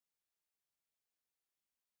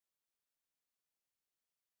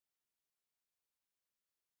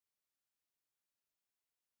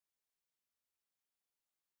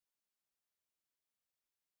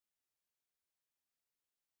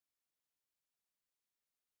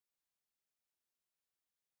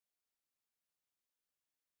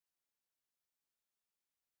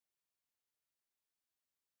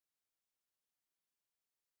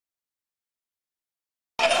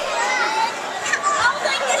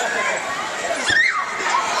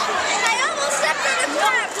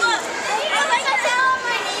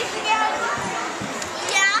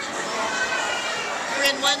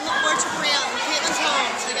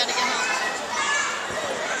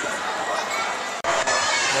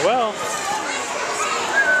Well.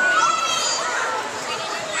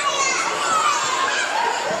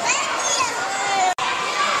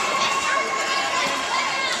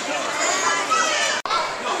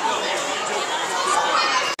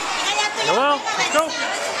 Noel, let's go.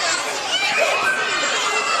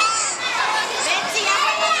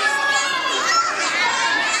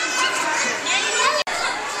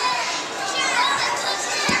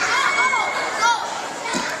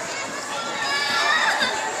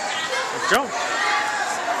 Jump.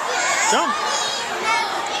 Jump.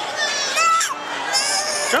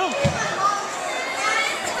 Jump.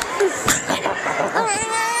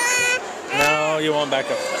 No, you won't back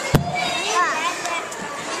up.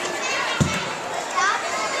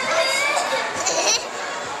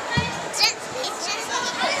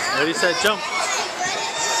 Ready, set, jump.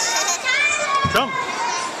 Jump.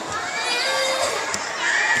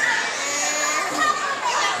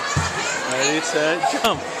 Ready, set,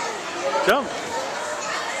 jump. Jump.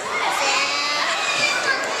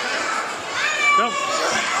 Jump.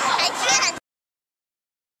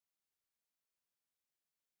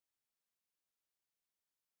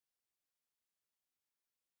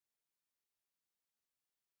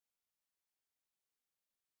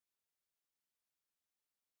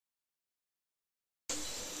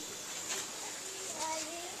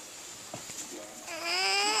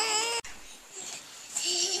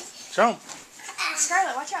 Jump.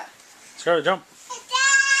 Scarlett, watch out. Scarlett, jump.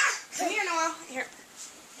 Come here, Noel. Here.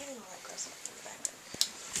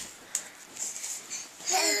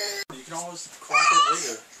 You can always crack it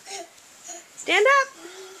later. Stand up.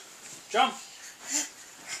 Jump.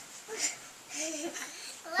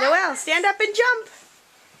 Noel, stand up and jump.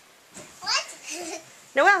 What?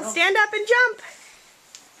 Noel, stand up and jump.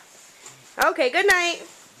 Okay, good night.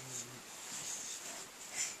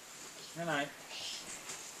 Good night.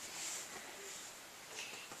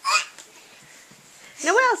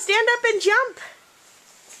 Noel, stand up and jump.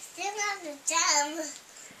 Stand on the jump.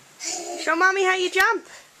 Show Mommy how you jump.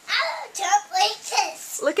 I don't jump like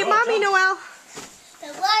this. Look at Oh, Mommy, jump. Noel. The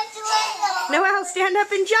one way. Noel, stand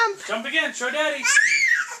up and jump. Jump again. Show Daddy.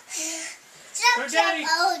 Jump, Go, Daddy.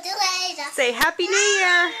 jump, oh, the way. Say Happy New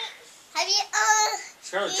Year. Have you,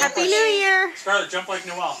 Scarlett, jump Happy like New Year. Scarlett, jump like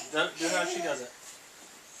Noel. Do how she does it.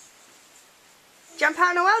 Jump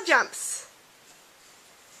how Noel jumps.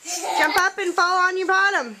 Jump up and fall on your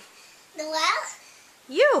bottom. Noel?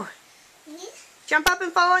 You. Me? Jump up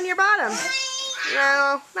and fall on your bottom.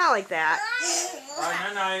 No, not like that. All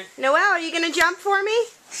right, night night. Noel, are you going to jump for me?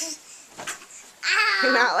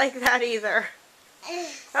 Ow. Not like that either.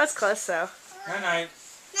 That was close though. Night night.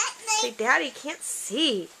 Say, Daddy can't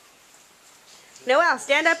see. Noel,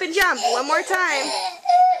 stand up and jump. One more time.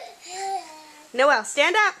 Noel,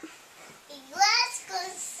 stand up. Let's go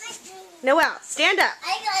see. Noel, stand up.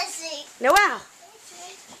 I gotta see. Noel.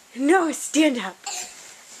 No, stand up.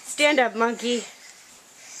 Stand up, monkey.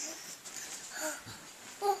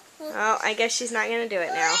 Oh, I guess she's not going to do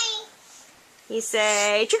it now. You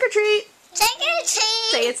say, trick or treat. Trick or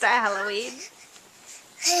treat. Say it's not Halloween.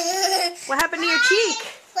 What happened to your cheek?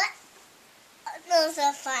 What? Those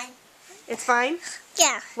are fine. It's fine?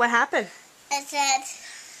 Yeah. What happened? I said,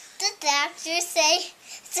 the doctor say,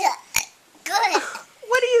 good.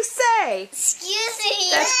 What do you say? Excuse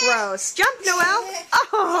me. That's gross. Jump, Noel.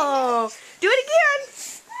 Oh, do it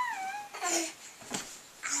again.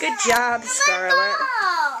 Good job, Scarlett.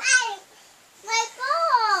 My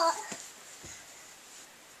ball.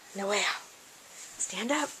 Noel,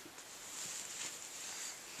 stand up.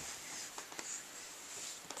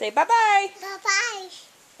 Say bye-bye. Bye-bye.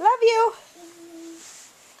 Love you.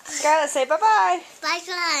 Scarlett, say bye-bye.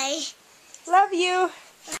 Bye-bye. Love you.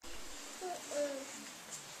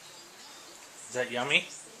 Is that yummy?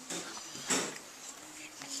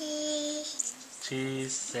 Cheese.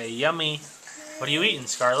 Cheese. Say yummy. What are you eating,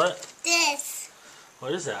 Scarlett? This.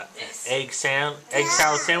 What is that? Egg salad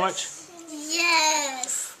sandwich?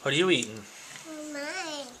 Yes. What are you eating?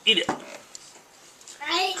 Mine. Eat it.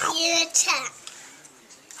 I hear a tap.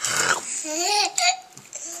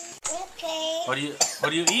 Okay. What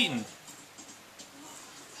are you eating?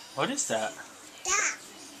 What is that? That.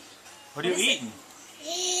 What are you eating?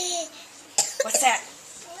 What's that?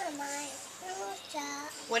 Mine. What's that?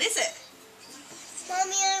 What is it?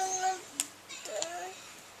 Mommy, I want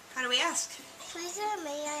How do we ask? please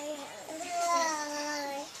may I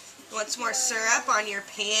You want some more syrup on your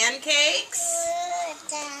pancakes?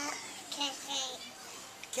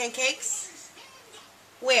 Pancakes?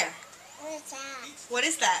 Where? What's that? What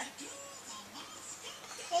is that?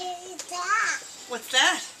 What's that? What's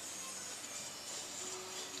that?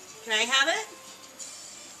 Can I have it?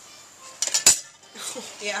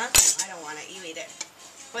 Yeah? I don't want it. You eat it.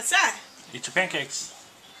 What's that? Eat your pancakes.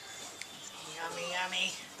 Yummy,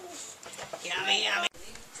 yummy. Yummy, yummy.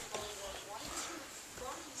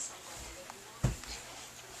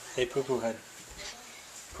 Hey, poo poo head.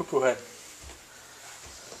 Poo poo head.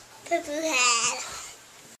 Poo-poo head.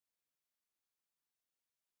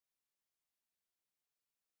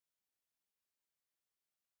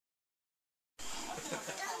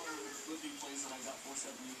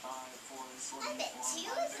 I bet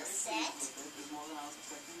you is a set.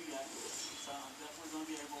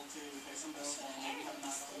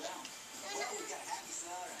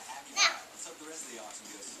 Now,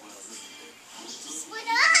 split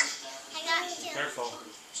up. I got you. Careful.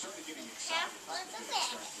 Careful with the bit.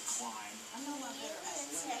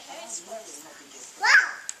 Wow.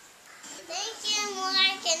 Thank you,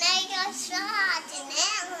 Mark, and I got shot in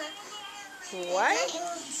that one. What?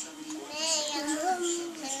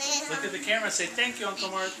 Look at the camera and say thank you, Uncle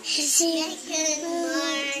Mark. Thank you,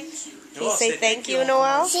 Mark. Can you say thank you,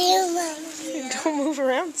 Noel? See you, Mom. Don't move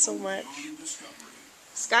around so much.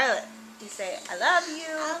 Scarlett, you say, I love you.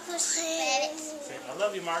 I'll say it. Say, I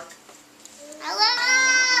love you, Mark. I love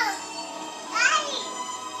Daddy.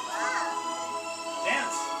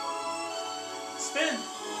 Dance. Spin.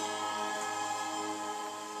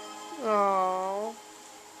 Aww.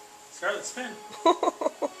 Scarlett, spin.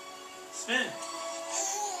 Spin.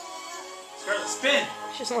 Scarlett, spin.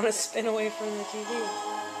 I just want to spin away from the TV.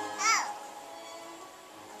 Oh.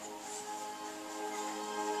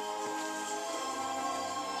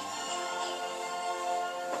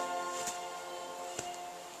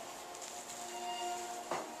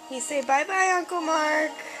 You say bye-bye, Uncle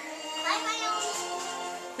Mark. Bye-bye.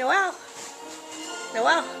 Noel.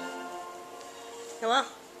 Noel. Noel.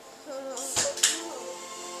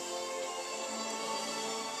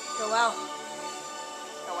 Noel.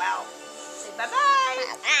 Noel. Say bye-bye.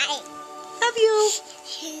 Bye-bye. Love you.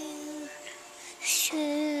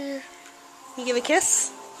 Shoo. You give a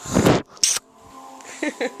kiss?